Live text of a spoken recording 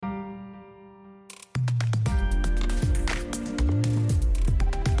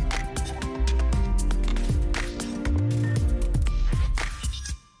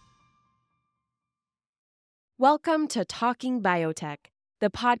Welcome to Talking Biotech,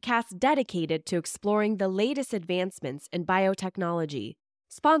 the podcast dedicated to exploring the latest advancements in biotechnology,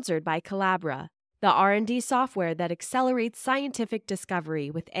 sponsored by Collabra, the R&D software that accelerates scientific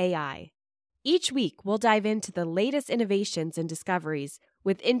discovery with AI. Each week, we'll dive into the latest innovations and discoveries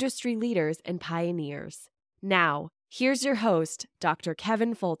with industry leaders and pioneers. Now, here's your host, Dr.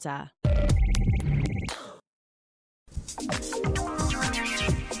 Kevin Folta.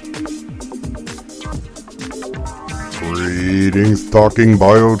 Greetings, Talking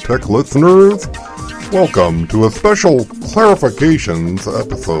Biotech listeners. Welcome to a special clarifications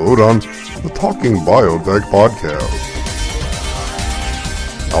episode on the Talking Biotech podcast.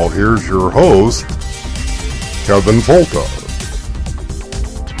 Now here's your host, Kevin Folta.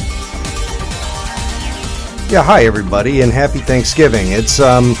 Yeah, hi everybody, and happy Thanksgiving. It's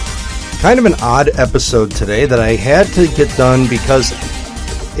kind of an odd episode today that I had to get done because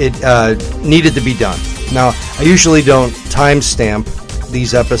it needed to be done. Now, I usually don't timestamp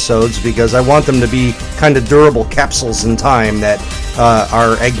these episodes because I want them to be kind of durable capsules in time that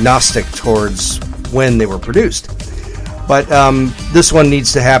are agnostic towards when they were produced. But this one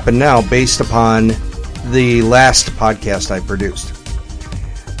needs to happen now based upon the last podcast I produced.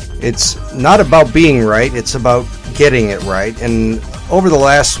 It's not about being right, it's about getting it right. And over the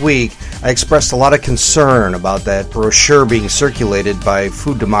last week, I expressed a lot of concern about that brochure being circulated by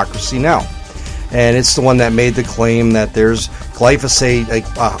Food Democracy Now! And it's the one that made the claim that there's glyphosate,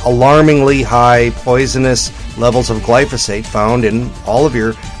 alarmingly high poisonous levels of glyphosate found in all of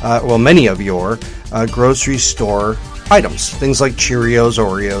your, many of your grocery store items. Things like Cheerios,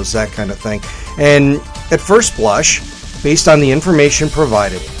 Oreos, that kind of thing. And at first blush, based on the information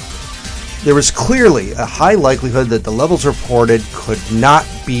provided, there was clearly a high likelihood that the levels reported could not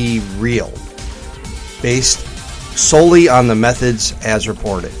be real, based solely on the methods as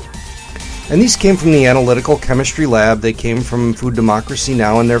reported. And these came from the Analytical Chemistry Lab. They came from Food Democracy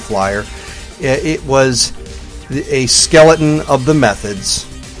Now! In their flyer. It was a skeleton of the methods,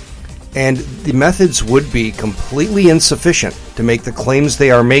 and the methods would be completely insufficient to make the claims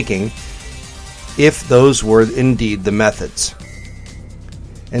they are making if those were indeed the methods.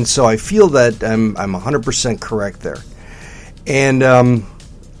 And so I feel that I'm 100% correct there. And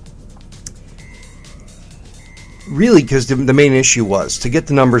really, because the main issue was, to get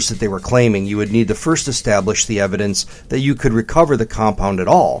the numbers that they were claiming, you would need to first establish the evidence that you could recover the compound at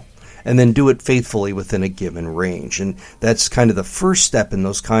all, and then do it faithfully within a given range. And that's kind of the first step in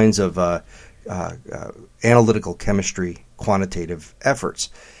those kinds of analytical chemistry quantitative efforts.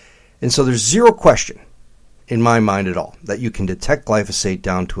 And so there's zero question in my mind at all that you can detect glyphosate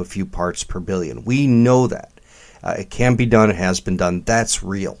down to a few parts per billion. We know that. It can be done. It has been done. That's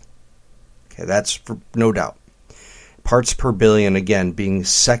real. Okay, that's for no doubt. Parts per billion, again, being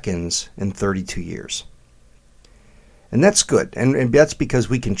seconds in 32 years. And that's good. And that's because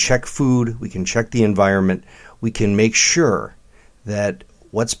we can check food, we can check the environment, we can make sure that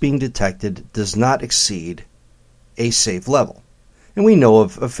what's being detected does not exceed a safe level. And we know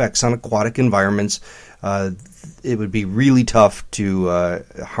of effects on aquatic environments. It would be really tough to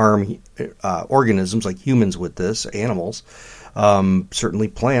harm organisms like humans with this, animals. Certainly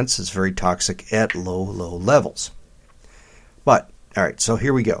plants is very toxic at low levels. But, all right, so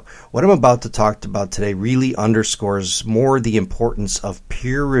here we go. What I'm about to talk about today really underscores more the importance of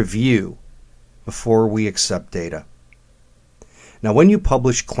peer review before we accept data. Now, when you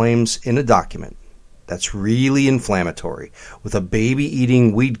publish claims in a document that's really inflammatory, with a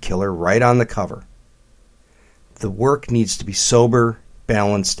baby-eating weed killer right on the cover, the work needs to be sober,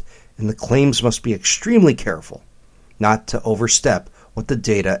 balanced, and the claims must be extremely careful not to overstep what the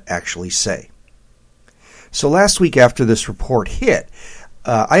data actually say. So last week after this report hit,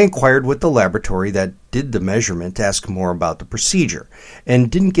 I inquired with the laboratory that did the measurement to ask more about the procedure,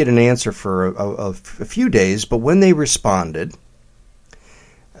 and didn't get an answer for a few days, but when they responded,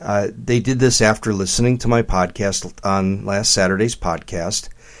 they did this after listening to my podcast on last Saturday's podcast,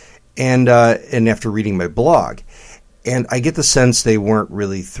 and after reading my blog. And I get the sense they weren't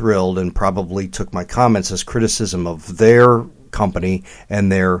really thrilled and probably took my comments as criticism of their company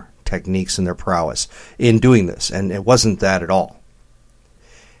and their techniques and their prowess in doing this, and it wasn't that at all.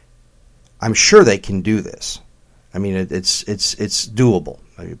 I'm sure they can do this. I mean, it's doable.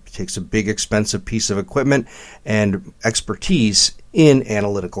 It takes a big, expensive piece of equipment and expertise in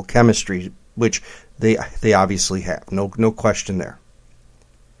analytical chemistry, which they obviously have. No question there.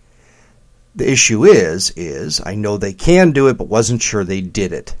 The issue is I know they can do it, but wasn't sure they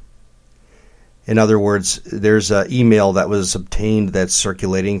did it. In other words, there's an email that was obtained that's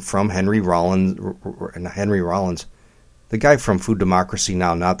circulating from Henry Rollins, the guy from Food Democracy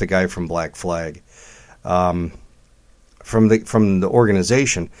Now!, not the guy from Black Flag. from the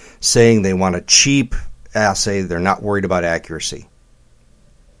organization saying they want a cheap assay. They're not worried about accuracy.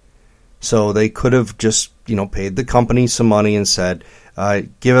 So they could have just, paid the company some money and said,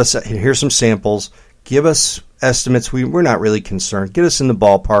 here's some samples, give us estimates. We're not really concerned. Get us in the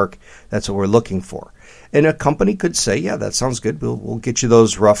ballpark. That's what we're looking for. And a company could say, yeah, that sounds good. We'll get you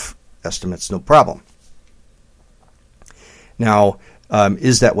those rough estimates, no problem. Now,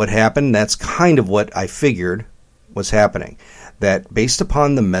 is that what happened? That's kind of what I figured was happening. That based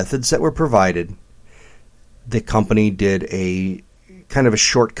upon the methods that were provided, the company did a kind of a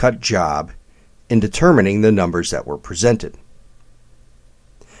shortcut job in determining the numbers that were presented.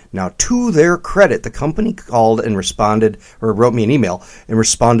 Now, to their credit, the company called and responded, or wrote me an email and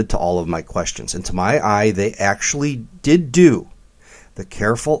responded to all of my questions. And to my eye, they actually did do the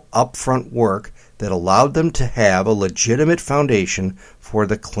careful upfront work that allowed them to have a legitimate foundation for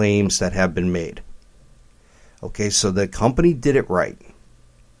the claims that have been made. Okay, so the company did it right.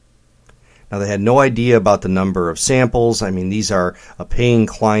 Now, they had no idea about the number of samples. I mean, these are a paying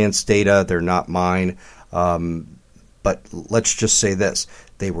client's data. They're not mine. But let's just say this.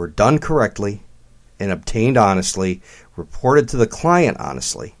 They were done correctly and obtained honestly, reported to the client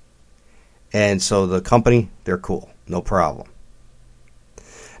honestly. And so the company, they're cool. No problem.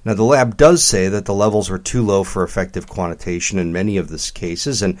 Now, the lab does say that the levels were too low for effective quantitation in many of these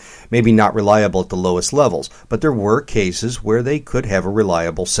cases and maybe not reliable at the lowest levels. But there were cases where they could have a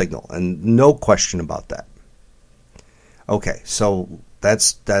reliable signal, and no question about that. Okay, so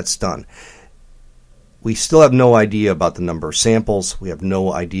that's done. We still have no idea about the number of samples. We have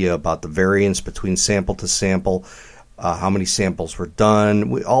no idea about the variance between sample to sample, how many samples were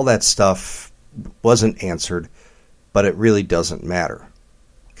done. All that stuff wasn't answered, but it really doesn't matter.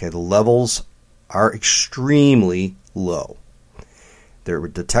 Okay, the levels are extremely low. They're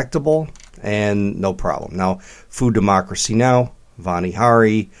detectable and no problem. Now, Food Democracy Now!, Vani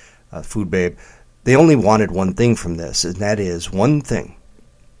Hari, Food Babe, they only wanted one thing from this, and that is one thing: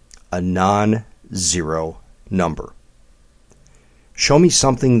 a non-zero number. Show me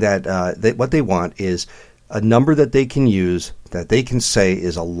something that what they want is a number that they can use that they can say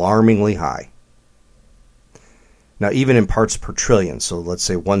is alarmingly high. Now, even in parts per trillion, so let's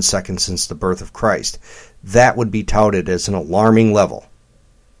say 1 second since the birth of Christ, that would be touted as an alarming level.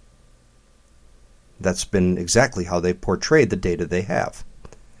 That's been exactly how they portrayed the data they have.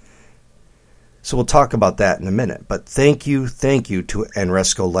 So we'll talk about that in a minute. But thank you to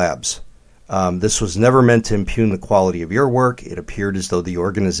Anresco Labs. This was never meant to impugn the quality of your work. It appeared as though the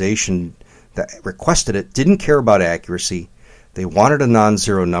organization that requested it didn't care about accuracy. They wanted a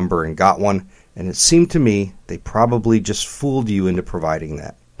non-zero number and got one. And it seemed to me they probably just fooled you into providing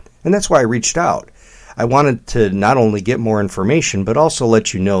that. And that's why I reached out. I wanted to not only get more information, but also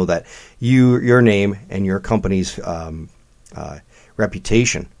let you know that your name and your company's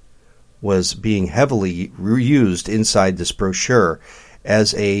reputation was being heavily used inside this brochure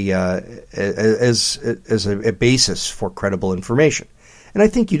as a basis for credible information. And I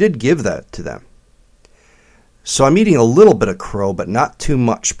think you did give that to them. So I'm eating a little bit of crow, but not too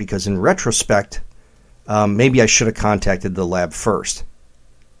much, because in retrospect, maybe I should have contacted the lab first.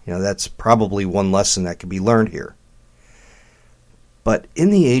 That's probably one lesson that could be learned here. But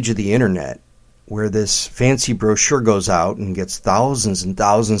in the age of the internet, where this fancy brochure goes out and gets thousands and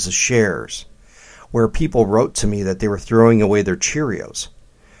thousands of shares, where people wrote to me that they were throwing away their Cheerios,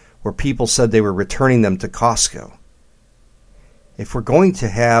 where people said they were returning them to Costco. If we're going to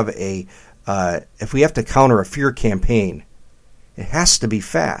have if we have to counter a fear campaign, it has to be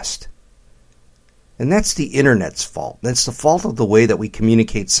fast. And that's the internet's fault. That's the fault of the way that we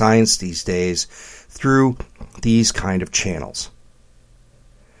communicate science these days through these kind of channels.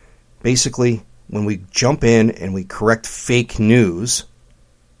 Basically, when we jump in and we correct fake news,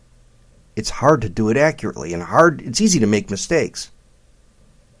 it's hard to do it accurately, and it's easy to make mistakes.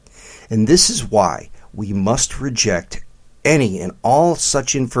 And this is why we must reject any and all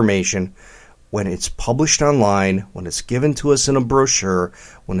such information when it's published online, when it's given to us in a brochure,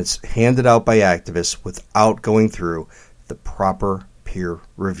 when it's handed out by activists without going through the proper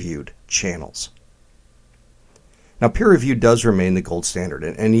peer-reviewed channels. Now, peer review does remain the gold standard,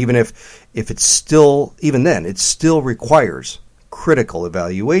 and even if it's still, even then, it still requires critical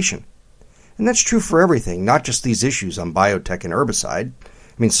evaluation. And that's true for everything, not just these issues on biotech and herbicide.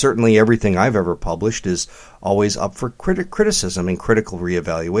 I mean, certainly everything I've ever published is always up for criticism and critical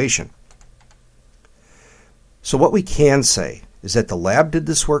reevaluation. So what we can say is that the lab did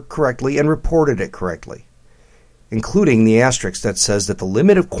this work correctly and reported it correctly, including the asterisk that says that the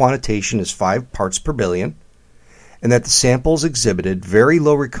limit of quantitation is 5 parts per billion, and that the samples exhibited very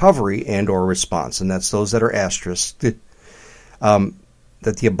low recovery and or response, and that's those that are asterisked, that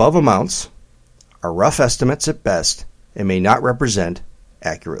the above amounts are rough estimates at best and may not represent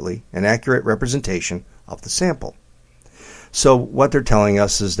accurately an accurate representation of the sample. So what they're telling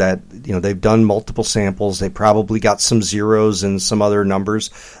us is that, they've done multiple samples. They probably got some zeros and some other numbers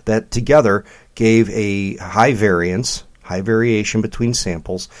that together gave a high variation between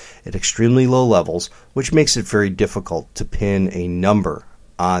samples at extremely low levels, which makes it very difficult to pin a number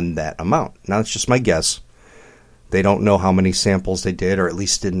on that amount. Now, it's just my guess. They don't know how many samples they did, or at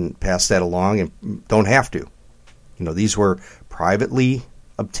least didn't pass that along, and don't have to. These were privately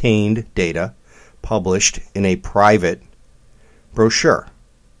obtained data published in a private brochure,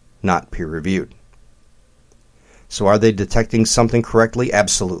 not peer-reviewed. So are they detecting something correctly?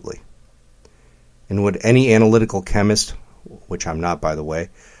 Absolutely. And would any analytical chemist, which I'm not, by the way,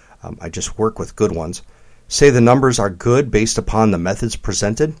 I just work with good ones, say the numbers are good based upon the methods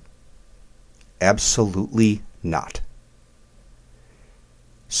presented? Absolutely not.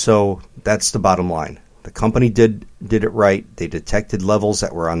 So that's the bottom line. The company did it right. They detected levels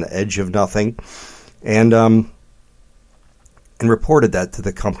that were on the edge of nothing, and reported that to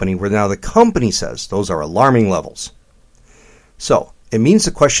the company, where now the company says those are alarming levels. So it means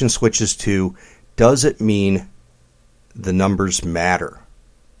the question switches to, does it mean the numbers matter?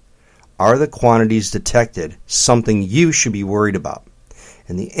 Are the quantities detected something you should be worried about?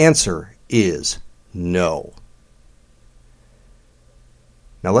 And the answer is no.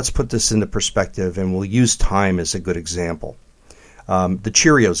 Now let's put this into perspective, and we'll use time as a good example. The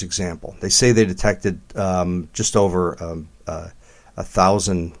Cheerios example. They say they detected just over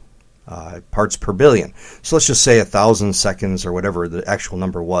 1,000 parts per billion. So let's just say 1,000 seconds or whatever the actual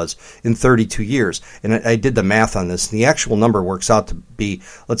number was in 32 years. And I did the math on this, and the actual number works out to be,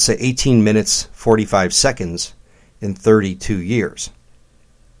 let's say, 18 minutes, 45 seconds in 32 years.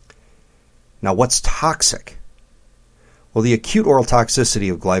 Now, what's toxic? Well, the acute oral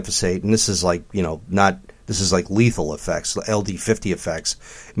toxicity of glyphosate, and this is like, this is like lethal effects, LD50 effects,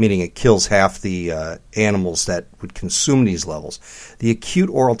 meaning it kills half the animals that would consume these levels. The acute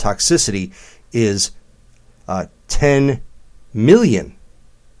oral toxicity is 10 million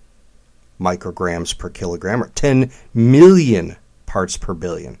micrograms per kilogram, or 10 million parts per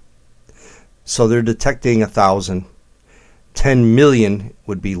billion. So they're detecting 1,000. 10 million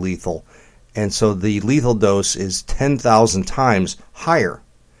would be lethal. And so the lethal dose is 10,000 times higher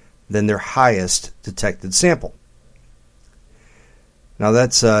than their highest detected sample. Now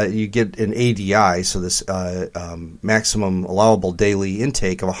that's, you get an ADI, so this maximum allowable daily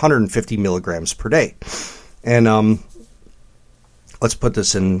intake of 150 milligrams per day. And let's put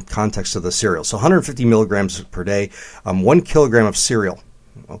this in context of the cereal. So 150 milligrams per day, 1 kilogram of cereal,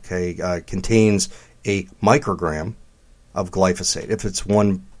 contains a microgram of glyphosate, if it's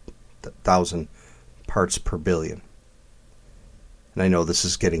 1,000 parts per billion. And I know this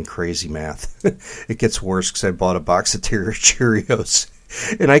is getting crazy math. It gets worse because I bought a box of Cheerios,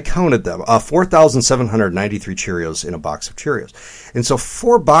 and I counted them. 4,793 Cheerios in a box of Cheerios. And so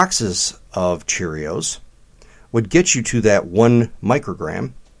 4 boxes of Cheerios would get you to that 1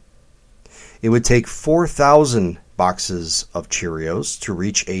 microgram. It would take 4,000 boxes of Cheerios to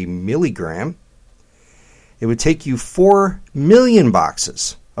reach a milligram. It would take you 4 million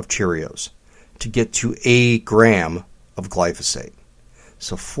boxes of Cheerios to get to a gram of glyphosate.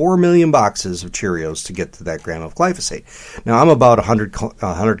 So 4 million boxes of Cheerios to get to that gram of glyphosate. Now, I'm about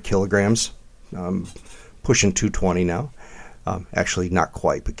 100 kilograms, pushing 220 now. Actually, not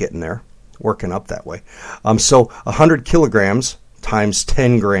quite, but getting there, working up that way. So 100 kilograms times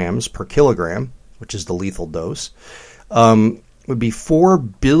 10 grams per kilogram, which is the lethal dose, would be 4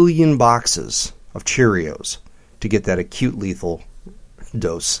 billion boxes of Cheerios to get that acute lethal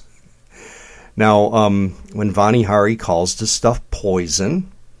dose. Now, when Vani Hari calls this stuff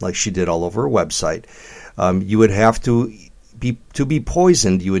poison, like she did all over her website, you would have to be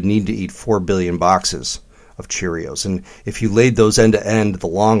poisoned, you would need to eat 4 billion boxes of Cheerios. And if you laid those end to end the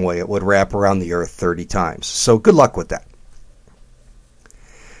long way, it would wrap around the earth 30 times. So good luck with that.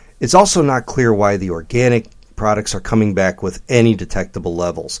 It's also not clear why the organic products are coming back with any detectable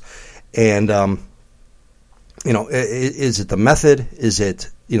levels. And, is it the method? Is it,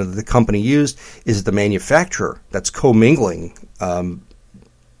 the company used? Is it the manufacturer that's commingling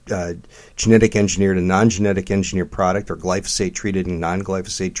genetic engineered and non-genetic engineered product, or glyphosate treated and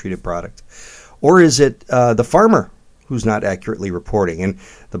non-glyphosate treated product? Or is it the farmer who's not accurately reporting? And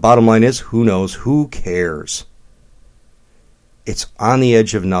the bottom line is, who knows? Who cares? It's on the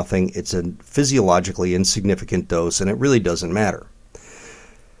edge of nothing. It's a physiologically insignificant dose, and it really doesn't matter.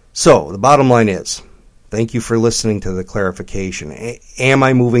 So the bottom line is, Thank you for listening to the clarification. Am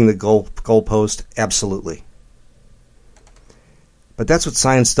I moving the goalpost? Absolutely. But that's what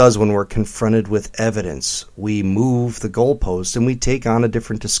science does when we're confronted with evidence. We move the goalpost and we take on a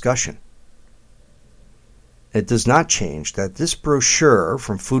different discussion. It does not change that this brochure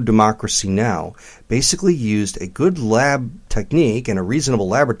from Food Democracy Now! Basically used a good lab technique and a reasonable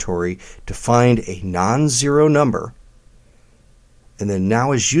laboratory to find a non-zero number, and then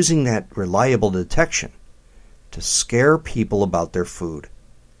now is using that reliable detection to scare people about their food.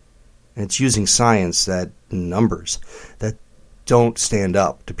 And it's using science, numbers that don't stand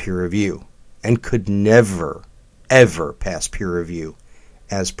up to peer review and could never, ever pass peer review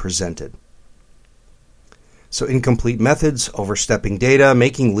as presented. So incomplete methods, overstepping data,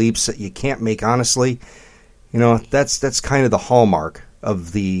 making leaps that you can't make honestly, that's kind of the hallmark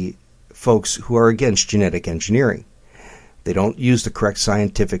of the folks who are against genetic engineering. They don't use the correct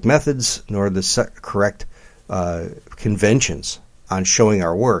scientific methods nor the correct conventions on showing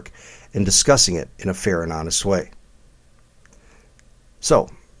our work and discussing it in a fair and honest way. So,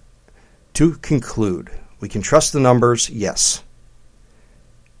 to conclude, we can trust the numbers, yes.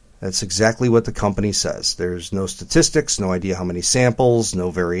 That's exactly what the company says. There's no statistics, no idea how many samples,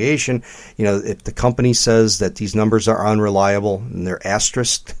 no variation. If the company says that these numbers are unreliable and they're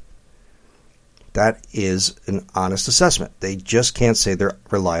asterisked, that is an honest assessment. They just can't say they're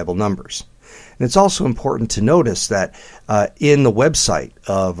reliable numbers. And it's also important to notice that in the website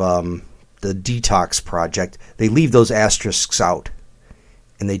of the Detox Project, they leave those asterisks out.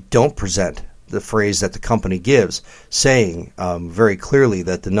 And they don't present the phrase that the company gives, saying very clearly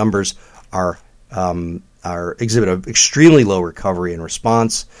that the numbers are exhibit an extremely low recovery and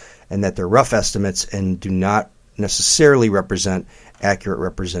response, and that they're rough estimates and do not necessarily represent accurate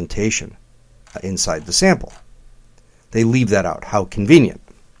representation inside the sample. They leave that out. How convenient.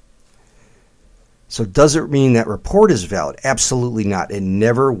 So does it mean that report is valid? Absolutely not. It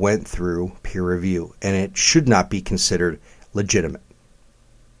never went through peer review, and it should not be considered legitimate.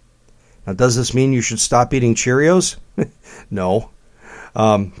 Now, does this mean you should stop eating Cheerios? No.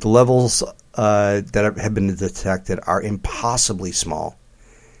 The levels that have been detected are impossibly small.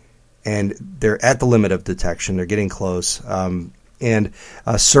 And they're at the limit of detection. They're getting close. And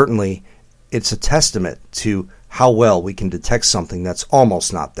certainly, it's a testament to how well we can detect something that's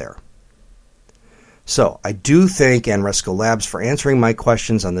almost not there. So I do thank Anresco Labs for answering my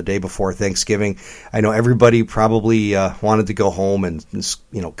questions on the day before Thanksgiving. I know everybody probably wanted to go home, and this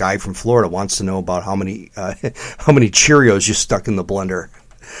guy from Florida wants to know about how many Cheerios you stuck in the blender.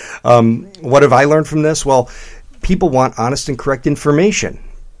 What have I learned from this? Well, people want honest and correct information,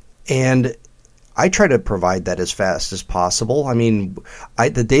 and I try to provide that as fast as possible. I mean,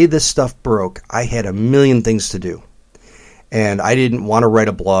 the day this stuff broke, I had a million things to do. And I didn't want to write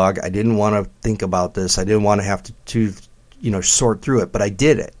a blog. I didn't want to think about this. I didn't want to have to sort through it. But I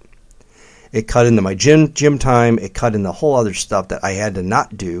did it. It cut into my gym time. It cut into the whole other stuff that I had to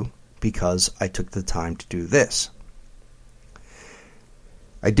not do because I took the time to do this.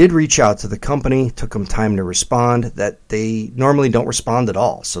 I did reach out to the company. Took them time to respond. That they normally don't respond at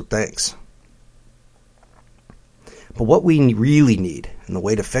all. So thanks. But what we really need, and the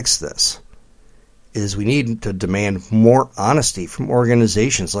way to fix this, is we need to demand more honesty from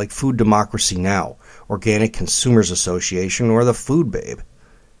organizations like Food Democracy Now!, Organic Consumers Association, or the Food Babe.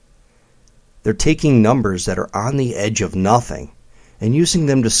 They're taking numbers that are on the edge of nothing and using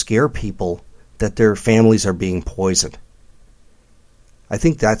them to scare people that their families are being poisoned. I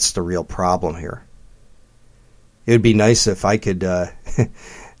think that's the real problem here. It would be nice if I could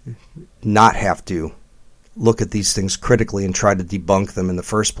not have to look at these things critically and try to debunk them in the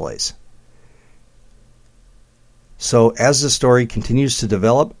first place. So as the story continues to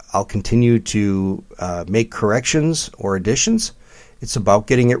develop, I'll continue to make corrections or additions. It's about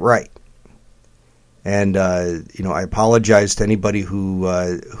getting it right. And, I apologize to anybody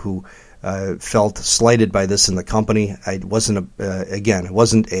who felt slighted by this in the company. It wasn't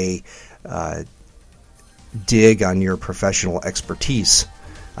a dig on your professional expertise.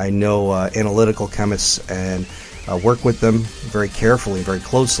 I know analytical chemists and work with them very carefully, very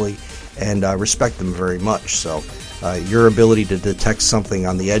closely, and respect them very much. So your ability to detect something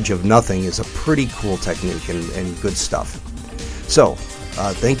on the edge of nothing is a pretty cool technique and good stuff. So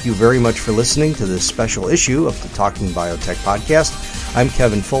thank you very much for listening to this special issue of the Talking Biotech podcast. I'm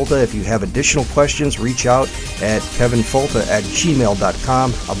Kevin Folta. If you have additional questions, reach out at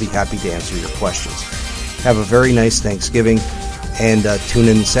kevinfolta@gmail.com. I'll be happy to answer your questions. Have a very nice Thanksgiving, and tune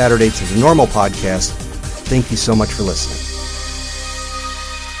in Saturday to the normal podcast. Thank you so much for listening.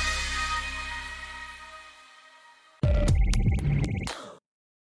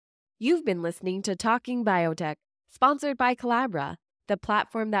 You've been listening to Talking Biotech, sponsored by Collabra, the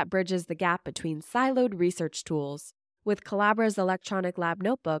platform that bridges the gap between siloed research tools. With Collabra's electronic lab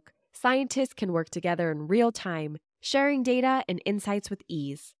notebook, scientists can work together in real time, sharing data and insights with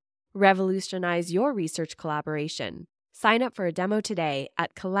ease. Revolutionize your research collaboration. Sign up for a demo today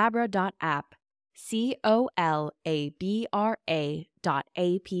at collabra.app,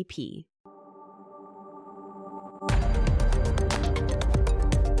 COLABRA.app.